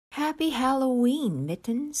Happy Halloween,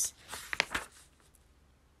 Mittens.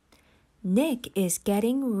 Nick is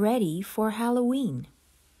getting ready for Halloween.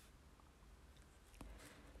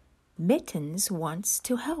 Mittens wants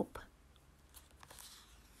to help.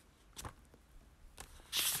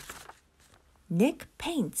 Nick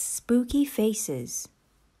paints spooky faces.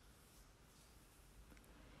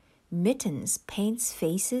 Mittens paints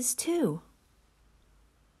faces too.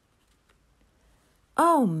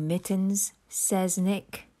 "Oh, Mittens," says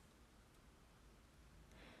Nick.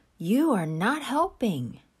 "You are not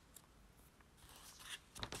helping."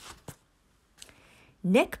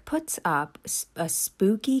 Nick puts up a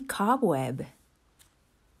spooky cobweb.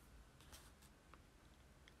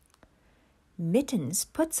 Mittens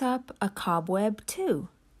puts up a cobweb too.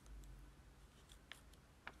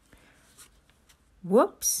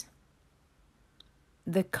 Whoops!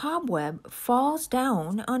 The cobweb falls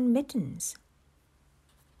down on Mittens.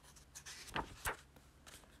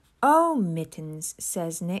 "Oh, Mittens,"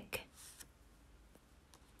 says Nick.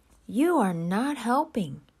 "You are not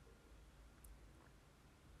helping."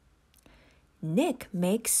 Nick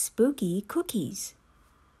makes spooky cookies.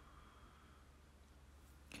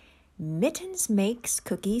 Mittens makes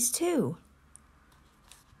cookies too.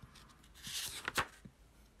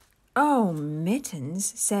 "Oh, Mittens,"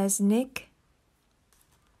 says Nick.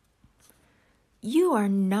 "You are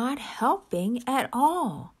not helping at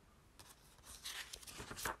all."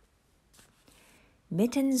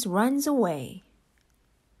 Mittens runs away.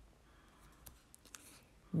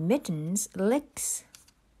 Mittens licks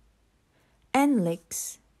and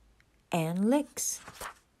licks and licks.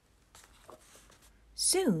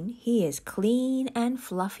 Soon he is clean and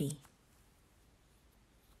fluffy.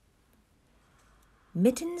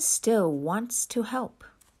 Mittens still wants to help.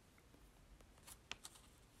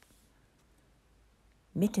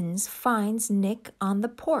 Mittens finds Nick on the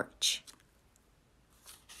porch.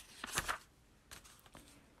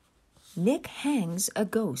 Nick hangs a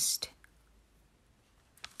ghost.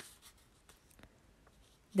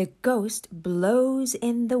 The ghost blows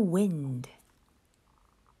in the wind.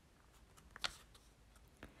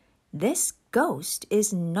 "This ghost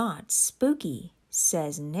is not spooky,"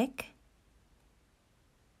 says Nick.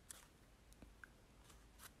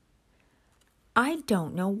 "I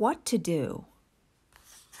don't know what to do."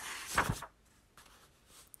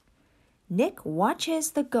 Nick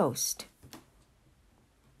watches the ghost.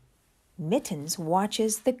 Mittens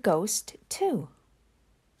watches the ghost too.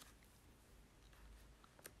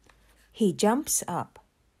 He jumps up.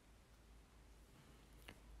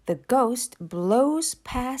 The ghost blows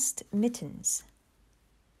past Mittens.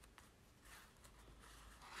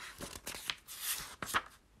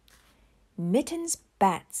 Mittens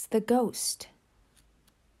bats the ghost.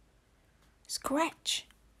 Scratch!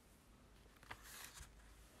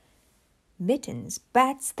 Mittens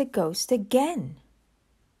bats the ghost again.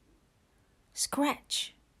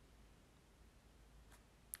 Scratch!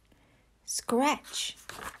 Scratch!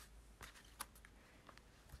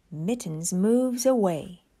 Mittens moves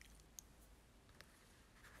away.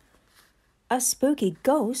 A spooky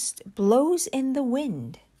ghost blows in the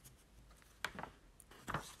wind.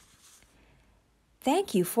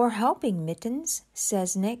 "Thank you for helping, Mittens,"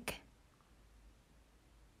 says Nick.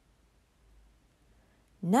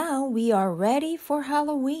 "Now we are ready for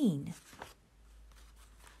Halloween."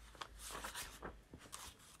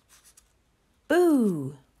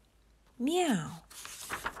 Boo! Meow!